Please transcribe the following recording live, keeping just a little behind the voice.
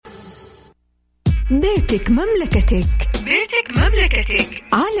بيتك مملكتك. بيتك مملكتك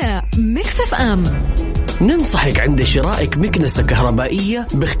على ميكس اف ام. ننصحك عند شرائك مكنسة كهربائية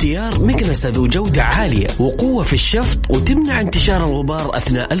باختيار مكنسة ذو جودة عالية وقوة في الشفط وتمنع انتشار الغبار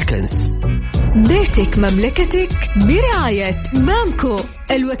أثناء الكنس. بيتك مملكتك برعاية بامكو،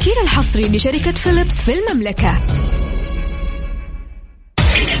 الوكيل الحصري لشركة فيليبس في المملكة.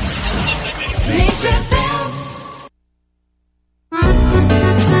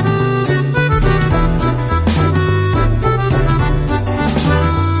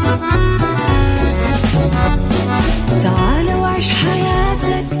 تعال وعيش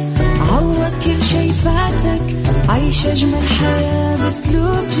حياتك، عوض كل شي فاتك، عيش أجمل حياة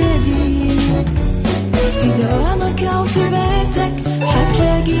بأسلوب جديد. في دوامك أو في بيتك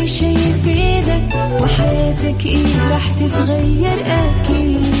حتلاقي شي يفيدك، وحياتك إيه راح تتغير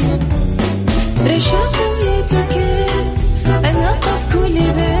أكيد. رشاق ويتوكيت أنا قف كل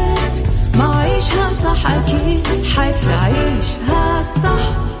بيت، ما عيشها صح أكيد حتعيشها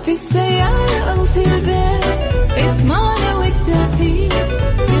صح. في السيارة أو في البيت اسمعنا والتوفيق،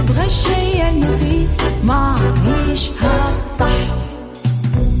 تبغى الشيء المفيد ما عيشها صح.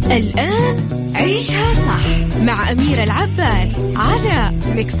 الآن عيشها صح مع أميرة العباس على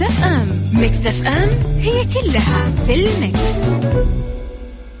ميكس اف ام. ميكس اف ام هي كلها في الميكس.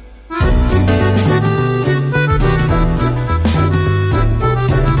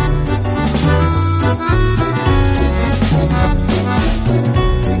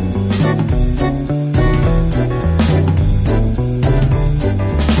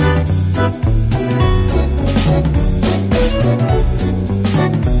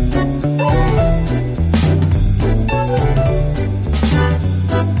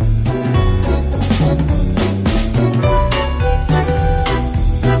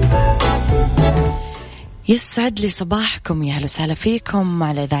 يسعد لي صباحكم، يا أهلا وسهلا فيكم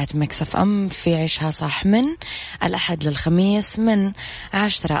على إذاعة ميكس اف ام في عيشها صح من الأحد للخميس من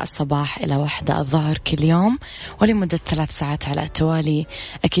 10 الصباح إلى 1 الظهر كل يوم، ولمدة 3 ساعات على التوالي.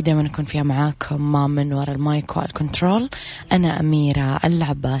 أكيد ما نكون فيها معاكم من وراء المايك والكنترول أنا أميرة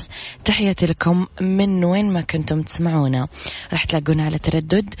العباس. تحياتي لكم من وين ما كنتم تسمعونا. راح تلاقونا على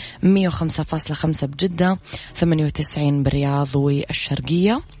تردد 105.5 بجدة، 98 بالرياض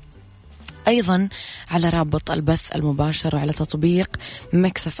والشرقية، أيضا على رابط البث المباشر وعلى تطبيق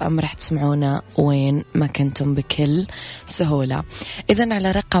ميكس اف ام راح تسمعونا وين ما كنتم بكل سهولة. إذن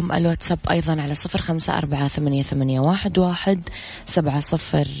على رقم الواتساب أيضا على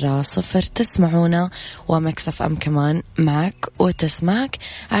 0548811700 تسمعونا، وميكس اف ام كمان معك وتسمعك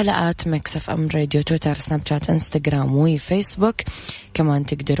على آت ميكس اف ام راديو، تويتر، سناب شات، انستغرام وفيسبوك. كمان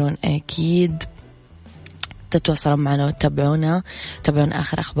تقدرون أكيد تتواصلون معنا وتتابعونا، تابعون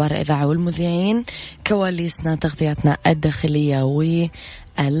آخر أخبار الإذاعة والمذيعين، كواليسنا، تغطياتنا الداخلية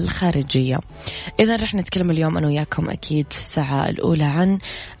والخارجية. إذا رح نتكلم اليوم أنا وياكم أكيد في الساعة الأولى عن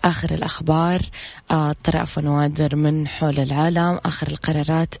آخر الأخبار، طرائف ونوادر من حول العالم، آخر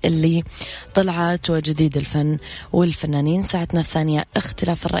القرارات اللي طلعت، وجديد الفن والفنانين. ساعتنا الثانية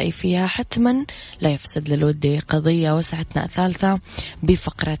اختلاف الرأي فيها حتما لا يفسد للود قضية، وساعتنا الثالثة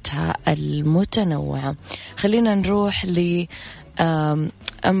بفقرتها المتنوعة. خلينا نروح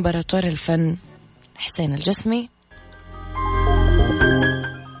لإمبراطور الفن حسين الجسمي،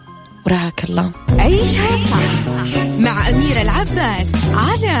 ورعاك الله. عيشها صح مع أميرة العباس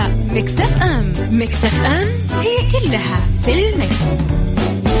على ميكس اف ام. ميكس اف ام هي كلها في الميكس.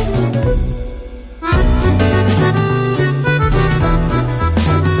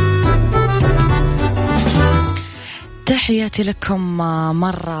 تحياتي لكم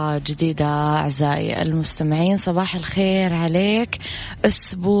مرة جديدة أعزائي المستمعين، صباح الخير عليك،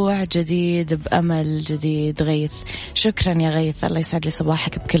 أسبوع جديد بأمل جديد. غيث، شكرا يا غيث، الله يسعد لي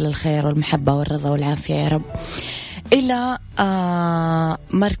صباحك بكل الخير والمحبة والرضا والعافية يا رب. إلى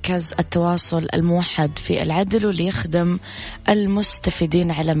مركز التواصل الموحد في العدل واللي يخدم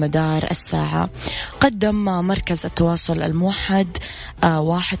المستفيدين على مدار الساعة. قدم مركز التواصل الموحد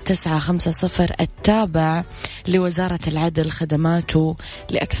 1950 التابع لوزارة العدل خدماته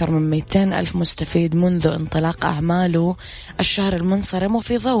لأكثر من 200 ألف مستفيد منذ انطلاق أعماله الشهر المنصرم،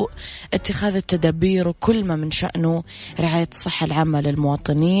 وفي ضوء اتخاذ التدابير وكل ما من شأنه رعاية الصحة العامة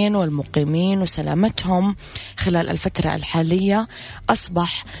للمواطنين والمقيمين وسلامتهم خلال الفترة الحالية.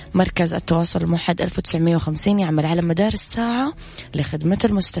 أصبح مركز التواصل الموحد 1950 يعمل على مدار الساعة لخدمة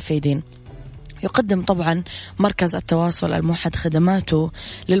المستفيدين. يقدم طبعا مركز التواصل الموحد خدماته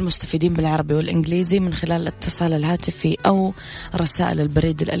للمستفيدين بالعربي والإنجليزي من خلال الاتصال الهاتفي أو رسائل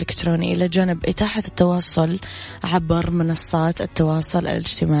البريد الإلكتروني، إلى جانب إتاحة التواصل عبر منصات التواصل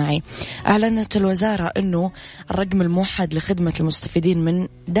الاجتماعي. أعلنت الوزارة أنه الرقم الموحد لخدمة المستفيدين من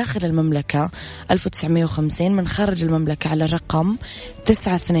داخل المملكة 1950، من خارج المملكة على الرقم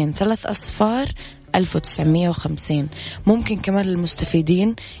 923 1950. ممكن كمان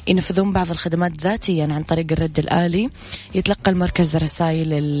للمستفيدين ينفذون بعض الخدمات ذاتيا عن طريق الرد الآلي. يتلقى المركز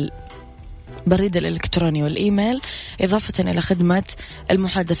رسائل البريد الإلكتروني والإيميل، إضافة إلى خدمة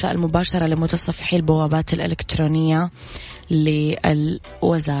المحادثة المباشرة لمتصفحي البوابات الإلكترونية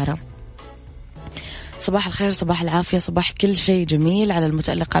للوزارة. صباح الخير، صباح العافية، صباح كل شيء جميل على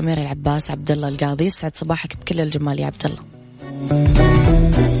المتألق أمير العباس عبد الله القاضي. سعد صباحك بكل الجمال يا عبد الله.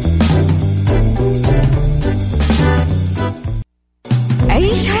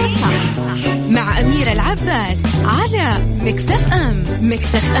 عيشها صح مع أميرة العباس على ميكس اف ام.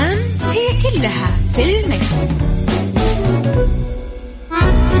 ميكس اف ام هي كلها في الميكس.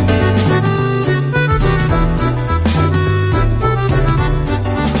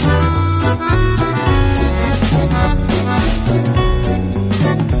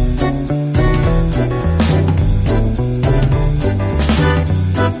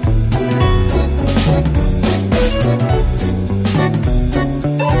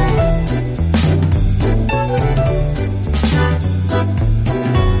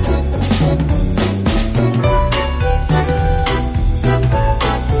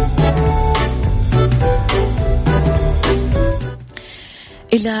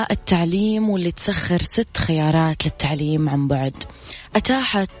 إلى التعليم واللي تسخر 6 خيارات للتعليم عن بعد.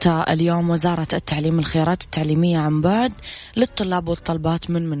 أتاحت اليوم وزارة التعليم الخيارات التعليمية عن بعد للطلاب والطلبات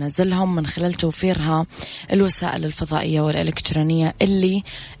من منازلهم من خلال توفيرها الوسائل الفضائية والإلكترونية اللي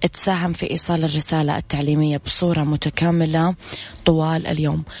تساهم في إيصال الرسالة التعليمية بصورة متكاملة طوال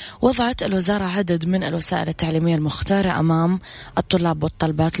اليوم. وضعت الوزارة عدد من الوسائل التعليمية المختارة أمام الطلاب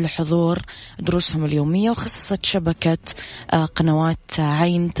والطلبات لحضور دروسهم اليومية، وخصصت شبكة قنوات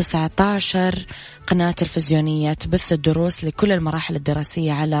عين 19 قناة تلفزيونية تبث الدروس لكل المراحل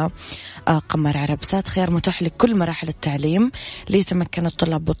الدراسية على قمر عربسات، خيار متاح لكل مراحل التعليم ليتمكن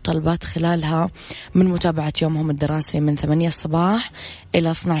الطلاب والطلبات خلالها من متابعة يومهم الدراسي من 8 الصباح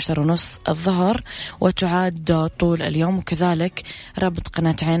إلى 12:30 الظهر، وتعاد طول اليوم. وكذلك رابط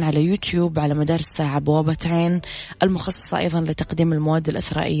قناة عين على يوتيوب على مدار الساعة، بوابة عين المخصصة أيضا لتقديم المواد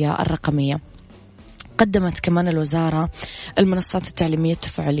الإثرائية الرقمية. قدمت كمان الوزارة المنصات التعليمية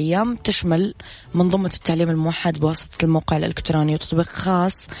التفاعلية تشمل منظومة التعليم الموحد بواسطة الموقع الإلكتروني وتطبيق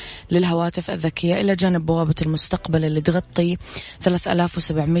خاص للهواتف الذكية، إلى جانب بوابة المستقبل اللي تغطي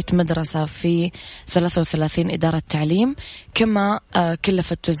 3700 مدرسة في 33 إدارة تعليم. كما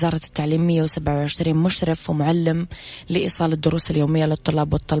كلفت وزارة التعليم 127 مشرف ومعلم لإيصال الدروس اليومية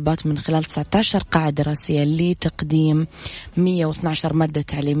للطلاب والطلبات من خلال 19 قاعة دراسية لتقديم 112 مادة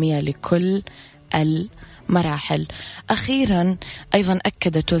تعليمية لكل المراحل. أخيرا أيضا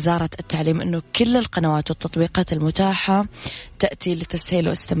أكدت وزارة التعليم أنه كل القنوات والتطبيقات المتاحة تأتي لتسهيل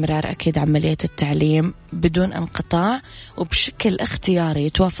واستمرار أكيد عملية التعليم بدون انقطاع وبشكل اختياري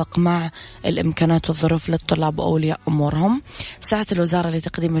يتوافق مع الإمكانات والظروف للطلاب وأولياء أمورهم. سعت الوزارة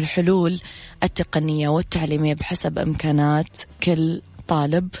لتقديم الحلول التقنية والتعليمية بحسب إمكانات كل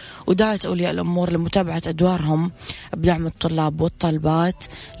طالب، ودعت أولياء الأمور لمتابعة أدوارهم بدعم الطلاب والطالبات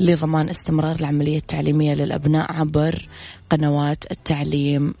لضمان استمرار العملية التعليمية للأبناء عبر قنوات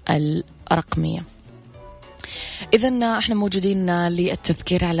التعليم الرقمية. إذن احنا موجودين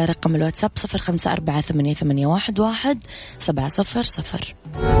للتذكير على رقم الواتساب 0548811700.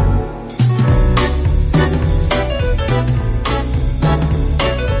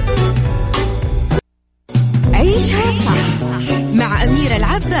 عيشها صح مع أميرة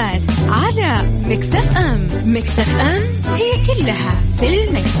العباس على ميكس اف ام. ميكس اف ام هي كلها في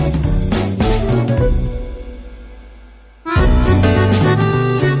الميكس.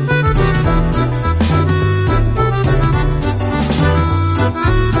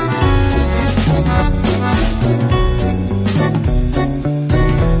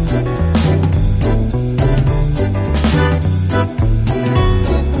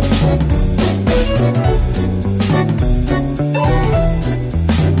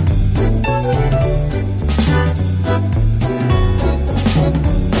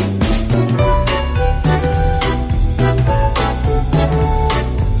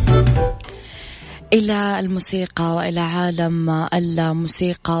 الموسيقى وإلى عالم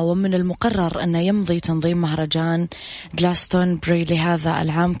الموسيقى، ومن المقرر أن يمضي تنظيم مهرجان غلاستونبري لهذا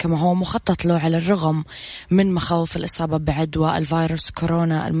العام كما هو مخطط له على الرغم من مخاوف الإصابة بعدوى الفيروس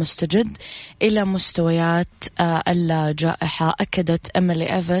كورونا المستجد إلى مستويات الجائحة. أكدت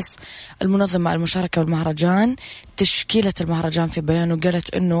إيميلي إيفيس المنظمة المشاركة بالمهرجان تشكيلة المهرجان في بيان،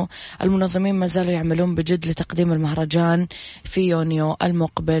 وقالت أنه المنظمين ما زالوا يعملون بجد لتقديم المهرجان في يونيو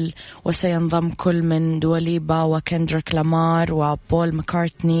المقبل، وسينضم كل من دواليبا وكندريك لامار وبول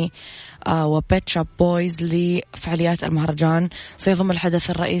ماكارتني وبيت شوب بويز لفعاليات المهرجان. سيضم الحدث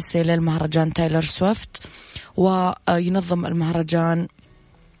الرئيسي للمهرجان تايلور سويفت، وينظم المهرجان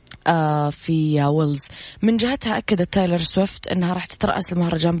في ويلز. من جهتها أكدت تايلور سويفت أنها راح تترأس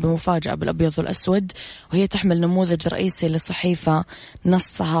المهرجان بمفاجأة بالأبيض والأسود، وهي تحمل نموذج رئيسي لصحيفة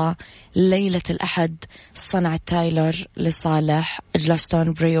نصها ليلة الأحد صنعت تايلور لصالح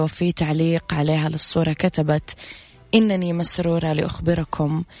غلاستونبري، وفي تعليق عليها للصورة كتبت: إنني مسرورة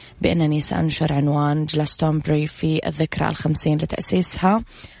لأخبركم بأنني سأنشر عنوان غلاستونبري في الذكرى 50 لتأسيسها،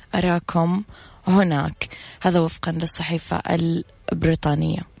 أراكم هناك. هذا وفقا للصحيفة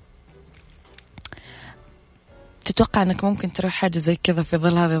البريطانية. تتوقع أنك ممكن تروح حاجة زي كذا في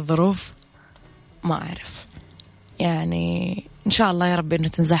ظل هذه الظروف؟ ما أعرف، يعني إن شاء الله يا رب أنه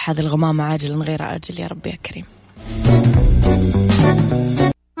تنزاح هذه الغمامة عاجلا غير آجل يا رب يا كريم.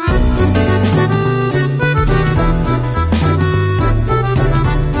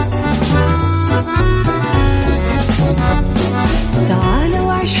 تعال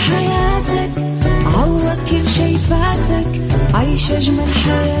وعيش حياتك، عوض كل شي فاتك، عيش أجمل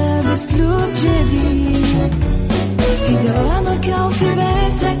حياة بأسلوب جديد. في دوامك أو في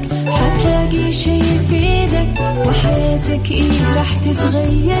بيتك حتلاقي شي يفيدك، وحياتك إيه راح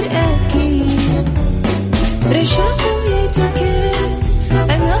تتغير أكيد. رشاق ويتوكيت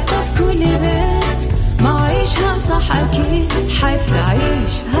أنا قف كل بيت، ما عيشها صح أكيد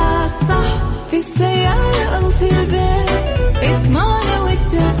حتعيشها صح. في السيارة أو في البيت اسمعنا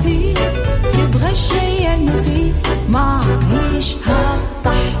والتوفيق، تبغى الشي المفيد ما عيشها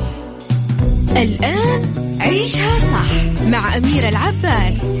صح. الآن عيشها صح مع أميرة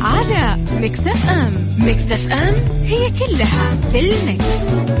العباس على ميكس اف ام. ميكس اف ام هي كلها في الميكس.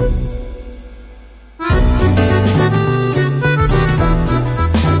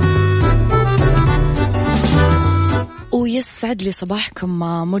 ويسعد لي صباحكم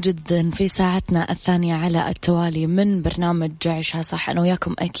مجدا في ساعتنا الثانية على التوالي من برنامج عيشها صح. أنا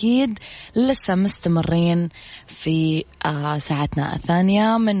وياكم أكيد لسه مستمرين في ساعتنا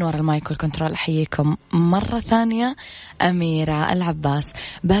الثانية من وراء المايك والكنترول. أحييكم مرة ثانية أميرة العباس.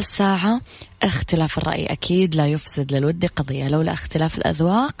 بهالساعة اختلاف الرأي أكيد لا يفسد للود قضية، لولا اختلاف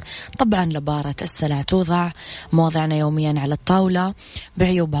الأذواق طبعا لبارة السلع. توضع مواضعنا يوميا على الطاولة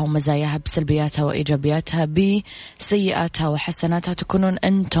بعيوبها ومزاياها، بسلبياتها وإيجابياتها، بسيئاتها وحسناتها. تكونون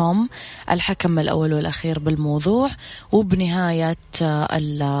أنتم الحكم الأول والأخير بالموضوع، وبنهاية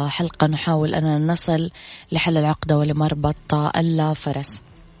الحلقة نحاول أن نصل لحل العقدة ولمربط الفرس.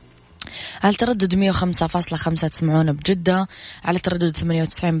 على تردد 105.5 تسمعون بجدة، على تردد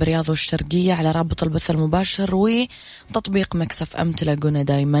 98 برياض والشرقية، على رابط البث المباشر وتطبيق ميكس اف ام تلاقونا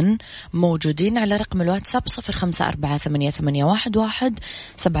دايما موجودين. على رقم الواتساب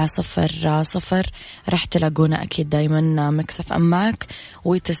 0548811700 راح تلاقونا أكيد دايما ميكس اف ام معك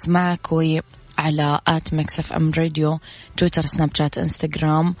وتسمعك، على ميكس اف ام راديو، تويتر، سناب شات،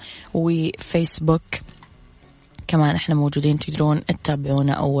 انستغرام وفيسبوك كمان احنا موجودين، تقدرون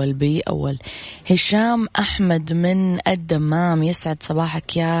تتابعونا أول بأول. هشام أحمد من الدمام، يسعد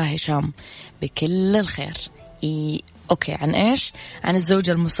صباحك يا هشام بكل الخير. أوكي، عن إيش؟ عن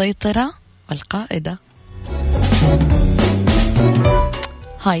الزوجة المسيطرة والقائدة.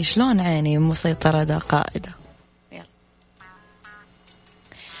 هاي شلون عيني مسيطرة دا قائدة.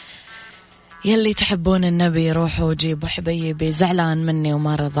 يلي تحبون النبي روحوا وجيبوا حبيبي، زعلان مني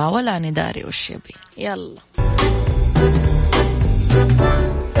وما رضى ولا نداري وش يبي. يلا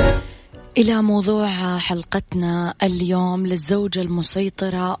إلى موضوع حلقتنا اليوم، للزوجة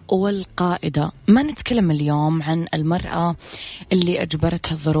المسيطرة والقائدة. ما نتكلم اليوم عن المرأة اللي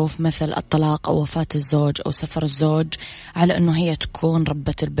أجبرتها الظروف مثل الطلاق أو وفاة الزوج أو سفر الزوج على أنه هي تكون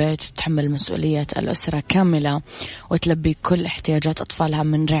ربة البيت وتتحمل مسؤولية الأسرة كاملة وتلبي كل احتياجات أطفالها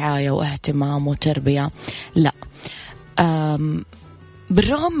من رعاية واهتمام وتربية. لا،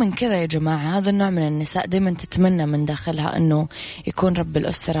 بالرغم من كذا يا جماعة هذا النوع من النساء دايما تتمنى من داخلها أنه يكون رب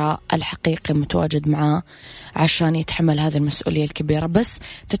الأسرة الحقيقي متواجد معاه عشان يتحمل هذه المسؤولية الكبيرة، بس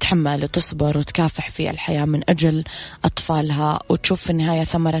تتحمل وتصبر وتكافح في الحياة من أجل أطفالها، وتشوف في النهاية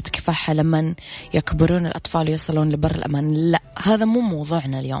ثمرة كفاحها لمن يكبرون الأطفال ويصلون لبر الأمان. لا، هذا مو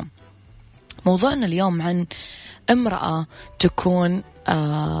موضوعنا اليوم. موضوعنا اليوم عن امرأة تكون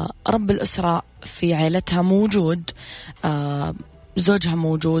رب الأسرة في عائلتها موجود، زوجها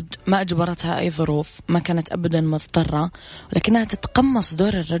موجود، ما أجبرتها أي ظروف، ما كانت أبدا مضطرة، ولكنها تتقمص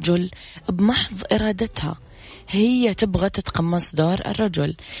دور الرجل بمحض إرادتها. هي تبغى تتقمص دور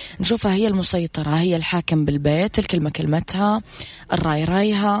الرجل، نشوفها هي المسيطرة، هي الحاكم بالبيت، الكلمة كلمتها، الرأي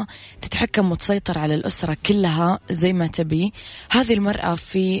رأيها، تتحكم وتسيطر على الأسرة كلها زي ما تبي. هذه المرأة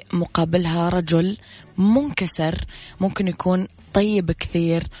في مقابلها رجل منكسر، ممكن يكون طيب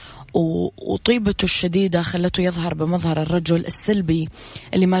كثير، وطيبته الشديدة خلته يظهر بمظهر الرجل السلبي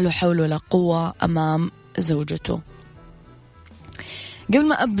اللي ما له حول ولا قوة أمام زوجته. قبل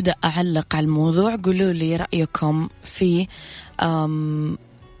ما أبدأ أعلق على الموضوع، قولوا لي رأيكم في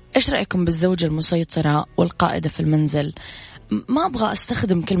إيش رأيكم بالزوجة المسيطرة والقائدة في المنزل؟ ما أبغى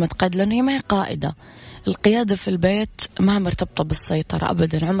أستخدم كلمة قائد لأنه هي ما هي قائدة. القيادة في البيت ما مرتبطة بالسيطرة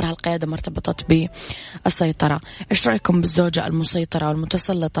أبدا، عمرها القيادة مرتبطت بالسيطرة. إيش رأيكم بالزوجة المسيطرة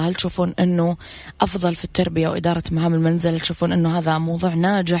والمتسلطة؟ هل تشوفون أنه أفضل في التربية وإدارة مهام المنزل؟ تشوفون أنه هذا موضوع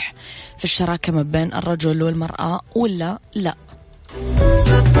ناجح في الشراكة ما بين الرجل والمرأة ولا لا؟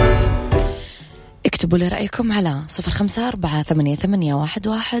 اكتبوا لي رأيكم على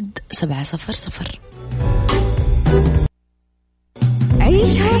 0548811700.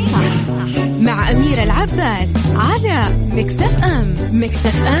 عيشها صح مع أميرة العباس على ميكس اف ام. ميكس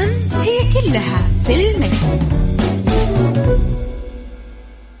اف ام هي كلها في الميكس.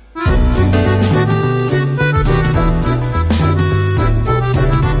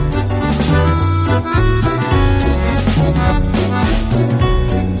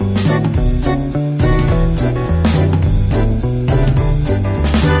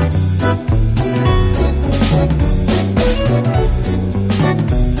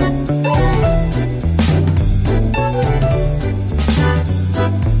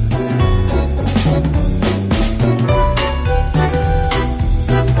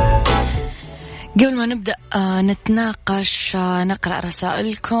 قبل ما نبدأ نتناقش نقرأ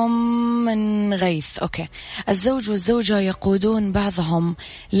رسائلكم من غيث. أوكي، الزوج والزوجة يقودون بعضهم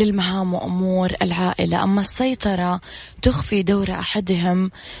للمهام وأمور العائلة، أما السيطرة تخفي دور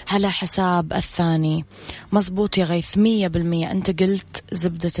أحدهم على حساب الثاني. مزبوط يا غيث، 100%. أنت قلت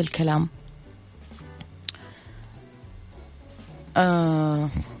زبدة الكلام.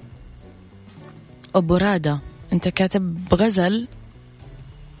 أبو رادة، أنت كاتب غزل.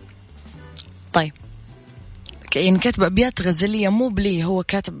 طيب، يعني كاتب أبيات غزلية، مو بلي، هو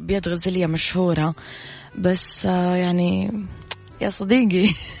كاتب أبيات غزلية مشهورة، بس يعني يا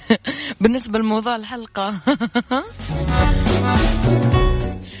صديقي بالنسبة لموضوع الحلقة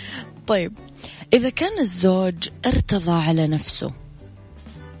طيب، إذا كان الزوج ارتضى على نفسه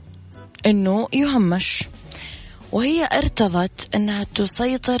إنه يهمش، وهي ارتضت إنها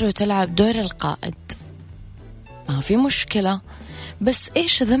تسيطر وتلعب دور القائد، ما في مشكلة. بس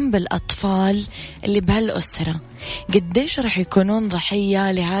إيش ذنب الأطفال اللي بهالأسرة؟ قديش رح يكونون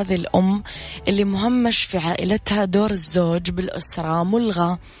ضحية لهذه الأم اللي مهمش في عائلتها دور الزوج بالأسرة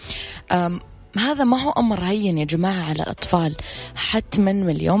ملغى؟ هذا ما هو أمر هين يا جماعة على الأطفال، حتما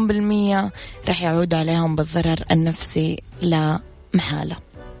 1,000,000% رح يعود عليهم بالضرر النفسي لا محالة.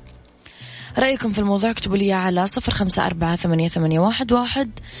 رأيكم في الموضوع اكتبوا لي على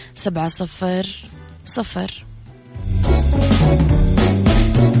 0548811700.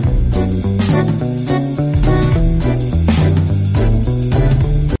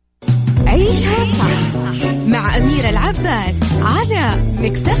 عيشها صح مع أميرة العباس على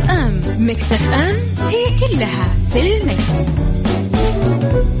ميكس اف ام. ميكس اف ام هي كلها في الميكس.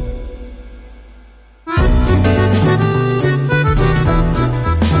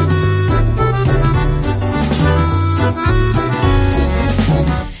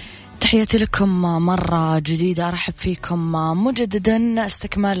 تحياتي لكم مرة جديدة، أرحب فيكم مجددا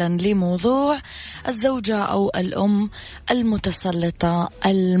استكمالا لموضوع الزوجة أو الأم المتسلطة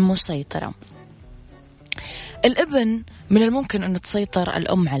المسيطرة. الابن من الممكن أن تسيطر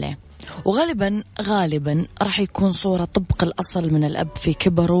الأم عليه، وغالبا راح يكون صورة طبق الأصل من الأب في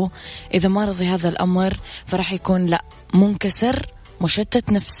كبره. إذا ما رضي هذا الأمر فراح يكون لا منكسر،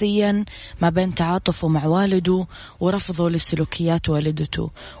 مشتت نفسيا ما بين تعاطفه مع والده ورفضه لسلوكيات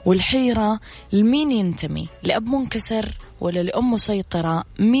والدته، والحيرة لمين ينتمي، لأب منكسر ولا لأم مسيطرة؟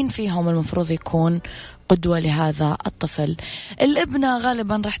 مين فيهم المفروض يكون قدوة لهذا الطفل؟ الابنة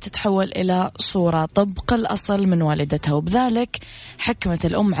غالبا راح تتحول إلى صورة طبق الأصل من والدتها، وبذلك حكمت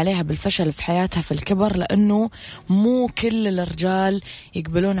الأم عليها بالفشل في حياتها في الكبر، لأنه مو كل الرجال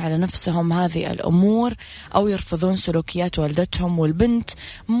يقبلون على نفسهم هذه الأمور أو يرفضون سلوكيات والدتهم، والبنت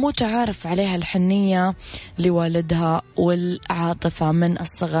مو تعارف عليها الحنية لوالدها والعاطفة من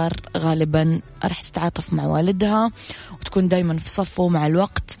الصغر، غالبا راح تتعاطف مع والدها وتكون دايما في صفه. مع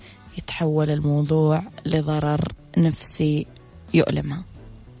الوقت يتحول الموضوع لضرر نفسي يؤلمها.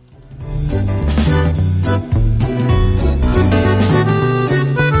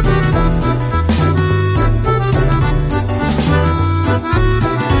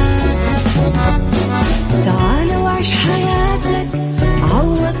 تعال وعيش حياتك،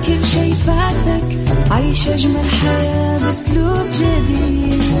 عوض كل شي فاتك، عيش أجمل حياة بأسلوب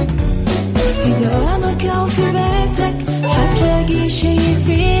جديد. في دوامك أو في بيتك حتلاقي شي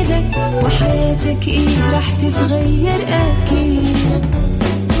يفيدك، وحياتك إيه راح تتغير أكيد.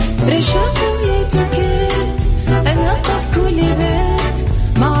 رشاق ويتوكيت أنا قف كل بيت،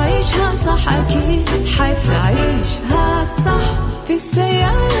 ما عيشها صح أكيد حتعيشها صح. في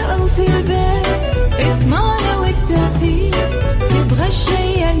السيارة أو في البيت اسمعنا والتوفيق، تبغى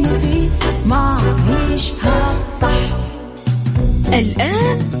الشي المفيد ما عيشها صح.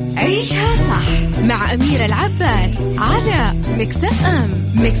 الآن عيشها صح مع أميرة العباس على مكسف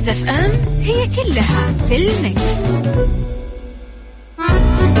أم. مكسف أم هي كلها في المكس.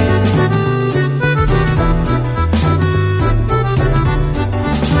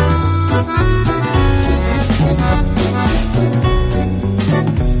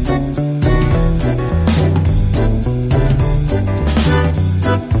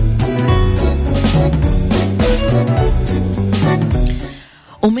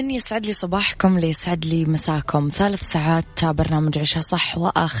 ومن يسعد لي صباحكم ليسعد لي مساكم. 3 ساعات برنامج عيشها صح،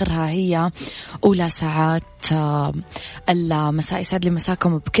 وآخرها هي أولى ساعات المساء. يسعد لي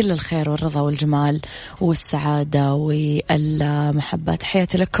مساكم بكل الخير والرضا والجمال والسعادة والمحبة.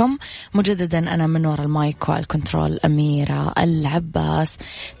 تحياتي لكم مجددا، أنا من وراء المايك والكنترول أميرة العباس.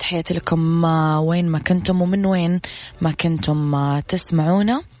 تحياتي لكم وين ما كنتم ومن وين ما كنتم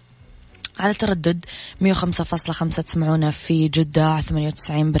تسمعونا على تردد 105.5. تسمعونا في جدة،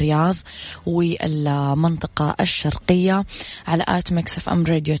 98 برياض والمنطقة الشرقية، على آت مكسف أم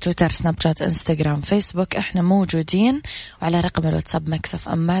راديو، تويتر، سناب شات، انستغرام، فيسبوك. احنا موجودين، وعلى رقم الواتساب مكسف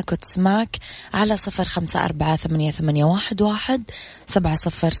أم معك وتسمعك على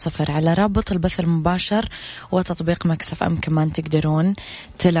 0548811700. على رابط البث المباشر وتطبيق مكسف أم كمان تقدرون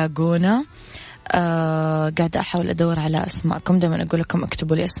تلاقونا. قاعدة أحاول أدور على أسماءكم، دائما أقول لكم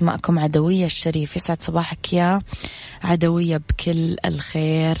اكتبوا لي أسماءكم. عدوية الشريف، يسعد صباحك يا عدوية بكل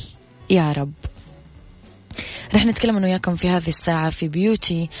الخير يا رب. رح نتكلم أنا وياكم في هذه الساعة في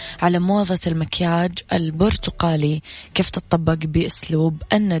بيوتي على موضة المكياج البرتقالي، كيف تطبق بأسلوب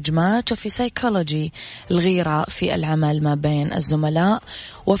النجمات، وفي سيكولوجي الغيرة في العمل ما بين الزملاء،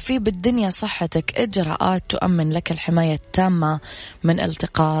 وفي بالدنيا صحتك إجراءات تؤمن لك الحماية التامة من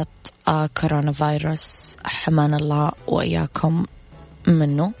التقاط كورونا فيروس، حمان الله وإياكم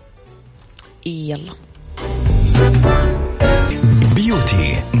منه. يلا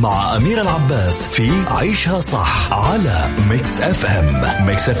بيوتي مع أميرة العباس في عيشها صح على ميكس اف ام.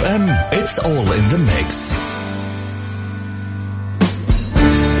 ميكس اف ام it's all in the mix.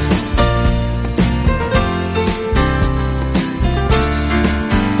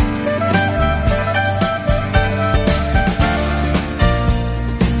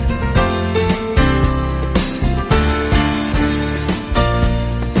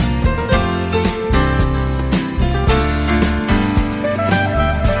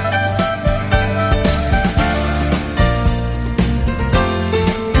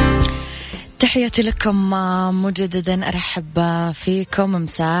 تحياتي لكم مجددا، أرحب فيكم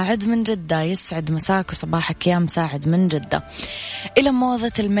مساعد من جدة. يسعد مساك وصباحك يا مساعد من جدة. إلى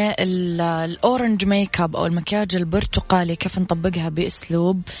موضة الأورنج ميك اب أو المكياج البرتقالي، كيف نطبقها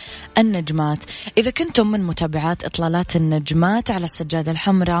بأسلوب النجمات. إذا كنتم من متابعات إطلالات النجمات على السجادة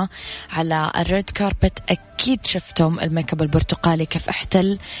الحمراء على الريد كاربت، أكيد شفتم الميك اب البرتقالي كيف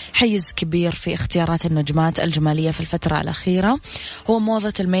احتل حيز كبير في اختيارات النجمات الجمالية في الفترة الأخيرة. هو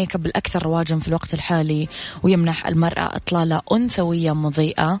موضة الميك اب الأكثر رواجا في الوقت الحالي، ويمنح المرأة إطلالة أنثوية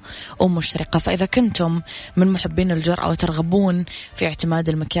مضيئة ومشرقة. فإذا كنتم من محبين الجرأة وترغبون في اعتماد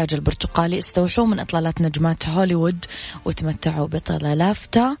المكياج البرتقالي، استوحوا من إطلالات نجمات هوليوود وتمتعوا بطلة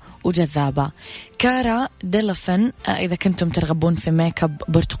لافتة وجذابة. كارا ديلفن إذا كنتم ترغبون في ميك اب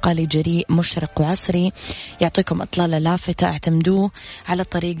برتقالي جريء مشرق وعصري يعطيكم إطلالة لافتة. اعتمدوه على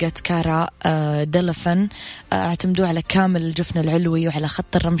طريقة كارا ديلفن، اعتمدوه على كامل الجفن العلوي وعلى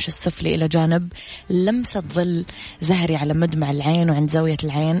خط الرمش السفلي إلى جانب لمسة ظل زهري على مدمع العين وعند زاوية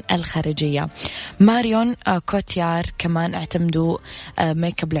العين الخارجية. ماريون كوتيار كمان اعتمدوا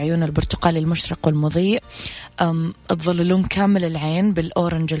ميك اب العيون البرتقالي المشرق والمضيء، تظللون كامل العين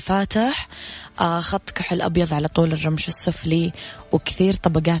بالأورنج الفاتح، خط كحل أبيض على طول الرمش السفلي، وكثير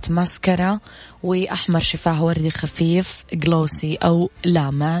طبقات ماسكارا، وأحمر شفاه وردي خفيف جلوسي أو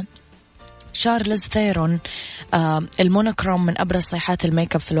لامع. شارلز ثيرون المونوكروم من أبرز صيحات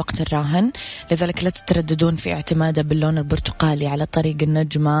الميك اب في الوقت الراهن، لذلك لا تترددون في اعتماده باللون البرتقالي على طريق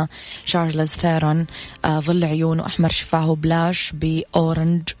النجمة. شارلز ثيرون ظل عيونه أحمر شفاه بلاش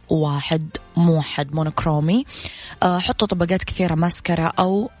بأورنج واحد موحد مونوكرومي. حطوا طبقات كثيرة ماسكارا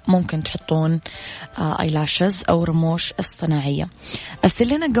أو ممكن تحطون ايلاشز أو رموش اصطناعية.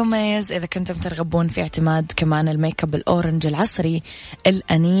 سيلينا جوميز إذا كنتم ترغبون في اعتماد كمان الميك اب الأورنج العصري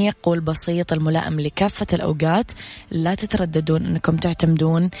الأنيق والبسيط الملائم لكافة الأوقات، لا تترددون أنكم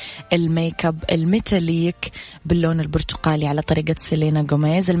تعتمدون الميك اب الميتاليك باللون البرتقالي على طريقة سيلينا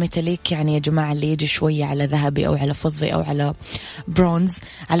جوميز. الميتاليك يعني يا جماعة اللي يجي شوية على ذهبي أو على فضي أو على برونز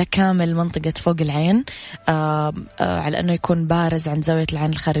على كامل منطقة فوق العين، على أنه يكون بارز عند زاوية العين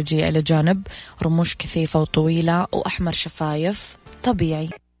الخارجية إلى جانب، رموش كثيفة وطويلة، وأحمر شفايف طبيعي.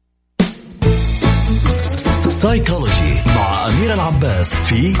 سايكولوجي مع أميرة العباس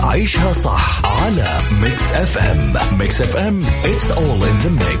في عيشها صح على ميكس اف ام. ميكس اف ام it's all in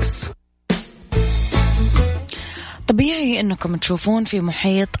the mix. طبيعي أنكم تشوفون في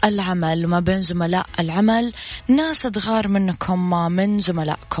محيط العمل وما بين زملاء العمل ناس تغار منكم من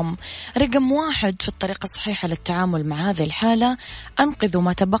زملائكم. رقم 1 في الطريقة الصحيحة للتعامل مع هذه الحالة، أنقذوا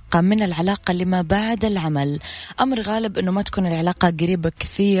ما تبقى من العلاقة لما بعد العمل. أمر غالب أنه ما تكون العلاقة قريبة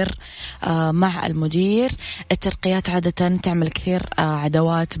كثير مع المدير. الترقيات عادة تعمل كثير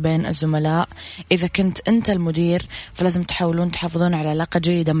عداوات بين الزملاء. إذا كنت أنت المدير فلازم تحاولون تحافظون على علاقة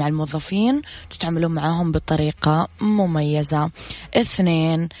جيدة مع الموظفين، تتعاملون معهم بطريقة مميزة.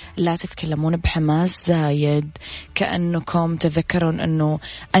 2 لا تتكلمون بحماس زايد، كأنكم تذكرون أنه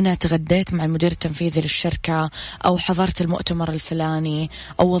أنا تغديت مع المدير التنفيذي للشركة، أو حضرت المؤتمر الفلاني،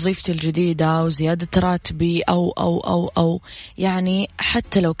 أو وظيفتي الجديدة وزيادة راتبي، أو يعني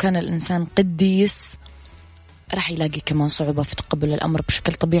حتى لو كان الإنسان قديس راح يلاقي كمان صعوبة في تقبل الأمر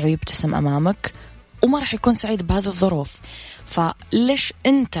بشكل طبيعي ويبتسم أمامك وما راح يكون سعيد بهذه الظروف. فليش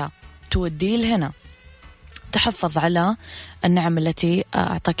أنت توديه لهنا؟ تحفظ على النعم التي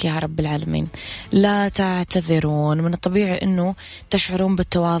أعطاك إياها رب العالمين. لا تعتذرون. من الطبيعي أنه تشعرون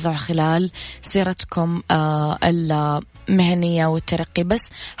بالتواضع خلال سيرتكم المهنية والترقي، بس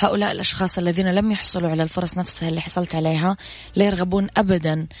هؤلاء الأشخاص الذين لم يحصلوا على الفرص نفسها اللي حصلت عليها لا يرغبون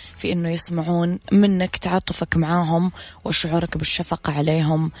أبدا في أنه يسمعون منك تعاطفك معهم وشعورك بالشفقة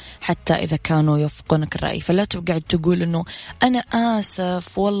عليهم حتى إذا كانوا يوافقونك الرأي. فلا تقعد تقول أنه أنا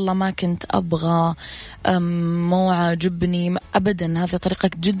آسف والله ما كنت أبغى، مو عاجبني أبدا. هذه طريقة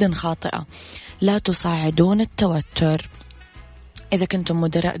جدا خاطئة. لا تصاعدون التوتر. إذا كنتم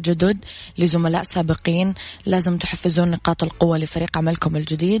مدراء جدد لزملاء سابقين لازم تحفزون نقاط القوة لفريق عملكم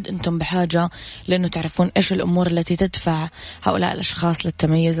الجديد. أنتم بحاجة لأنه تعرفون إيش الأمور التي تدفع هؤلاء الأشخاص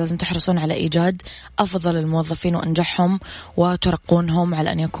للتميز. لازم تحرصون على إيجاد أفضل الموظفين وإنجاحهم وترقونهم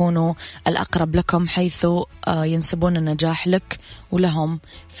على أن يكونوا الأقرب لكم، حيث ينسبون النجاح لك ولهم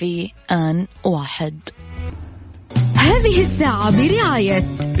في آن واحد. هذه الساعة برعاية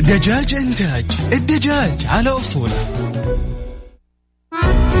دجاج إنتاج، الدجاج على أصوله.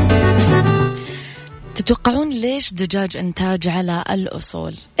 تتوقعون ليش دجاج إنتاج على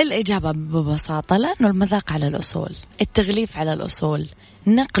الأصول؟ الإجابة ببساطة لأنه المذاق على الأصول، التغليف على الأصول،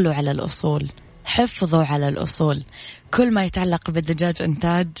 نقله على الأصول، حفظه على الأصول. كل ما يتعلق بالدجاج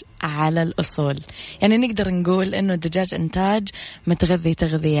إنتاج على الأصول. يعني نقدر نقول إنه الدجاج إنتاج متغذي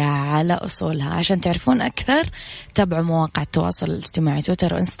تغذية على أصولها. عشان تعرفون أكثر تابعوا مواقع التواصل الاجتماعي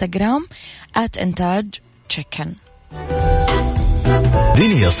تويتر وإنستغرام @إنتاج تشيكن.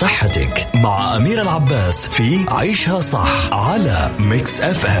 دنيا صحتك مع أميرة العباس في عيشها صح على ميكس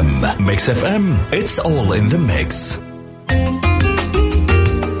اف ام. ميكس اف ام it's all in the mix.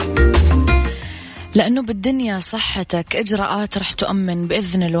 لأنه بالدنيا صحتك إجراءات رح تؤمن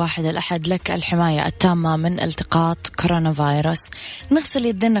بإذن الواحد الأحد لك الحماية التامة من التقاط كورونا فيروس. نغسل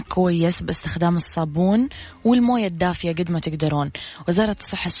يدنا كويس باستخدام الصابون والموية الدافية قد ما تقدرون. وزارة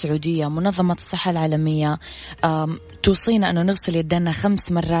الصحة السعودية، منظمة الصحة العالمية توصينا أنه نغسل يدنا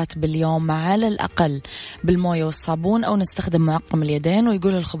 5 مرات باليوم على الأقل بالموية والصابون، أو نستخدم معقم اليدين.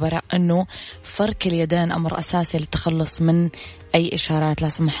 ويقول الخبراء أنه فرك اليدين أمر أساسي للتخلص من أي إشارات لا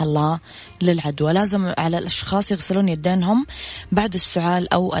سمح الله للعدوى. لازم على الأشخاص يغسلون يدينهم بعد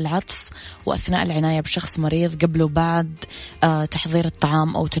السعال أو العطس، وأثناء العناية بشخص مريض، قبل وبعد تحضير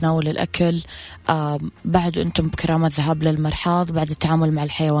الطعام أو تناول الأكل، بعد أنتم بكرامة الذهاب للمرحاض، بعد التعامل مع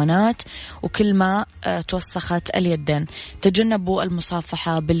الحيوانات، وكل ما توسخت اليدين. تجنبوا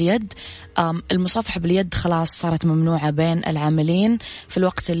المصافحة باليد. المصافحة باليد خلاص صارت ممنوعة بين العاملين في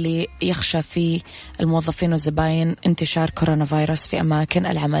الوقت اللي يخشى فيه الموظفين والزباين انتشار كورونا فيروس في أماكن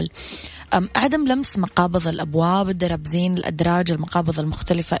العمل. عدم لمس مقابض الأبواب، الدرابزين، الأدراج، المقابض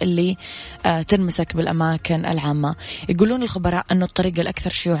المختلفة اللي تنمسك بالأماكن العامة. يقولون الخبراء أنه الطريقة الأكثر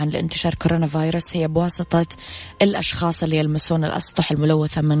شيوعا لانتشار كورونا فيروس هي بواسطة الأشخاص اللي يلمسون الأسطح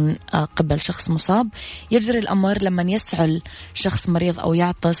الملوثة من قبل شخص مصاب. يجري الأمر لما يسعل شخص مريض أو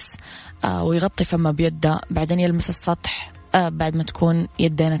يعطس ويغطي فمه بيده، بعدين يلمس السطح بعد ما تكون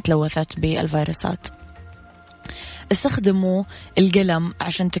يدينا تلوثت بالفيروسات. استخدموا القلم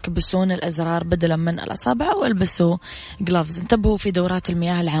عشان تكبسون الأزرار بدلا من الأصابع، والبسوا جلافز. انتبهوا في دورات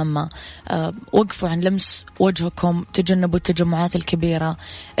المياه العامة، وقفوا عن لمس وجهكم، تجنبوا التجمعات الكبيرة،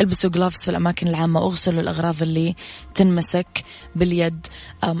 البسوا جلافز في الأماكن العامة، اغسلوا الأغراض اللي تنمسك باليد.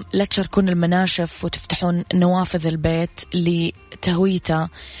 لا تشاركون المناشف وتفتحون نوافذ البيت لتهويته.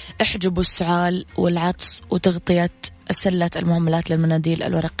 احجبوا السعال والعطس وتغطية سلة المهملات للمناديل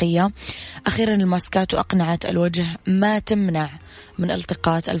الورقية. أخيرا الماسكات وأقنعة الوجه ما تمنع من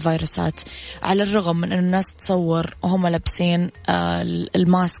التقاط الفيروسات، على الرغم من أن الناس تصور وهم لابسين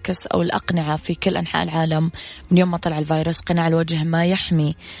الماسكس أو الأقنعة في كل أنحاء العالم من يوم ما طلع الفيروس. قناع الوجه ما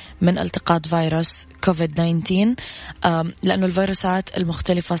يحمي من التقاط فيروس كوفيد-19، لأنه الفيروسات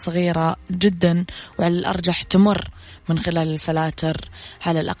المختلفة صغيرة جدا، وعلى الأرجح تمر من خلال الفلاتر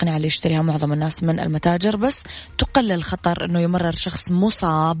على الأقنعة اللي يشتريها معظم الناس من المتاجر، بس تقلل خطر أنه يمرر شخص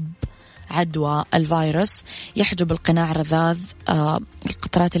مصاب عدوى الفيروس. يحجب القناع رذاذ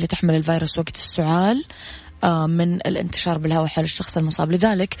القطرات اللي تحمل الفيروس وقت السعال من الانتشار بالهواء حول الشخص المصاب.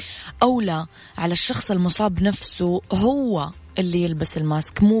 لذلك أولى على الشخص المصاب نفسه هو اللي يلبس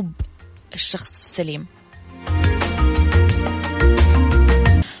الماسك، مو الشخص السليم.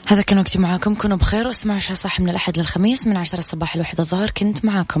 هذا كان وقتي معاكم، كونوا بخير واسمعوا عيشها صح من الأحد للخميس من 10 الصباح ل1 الظهر. كنت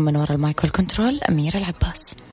معاكم من وراء المايك والكنترول أميرة العباس.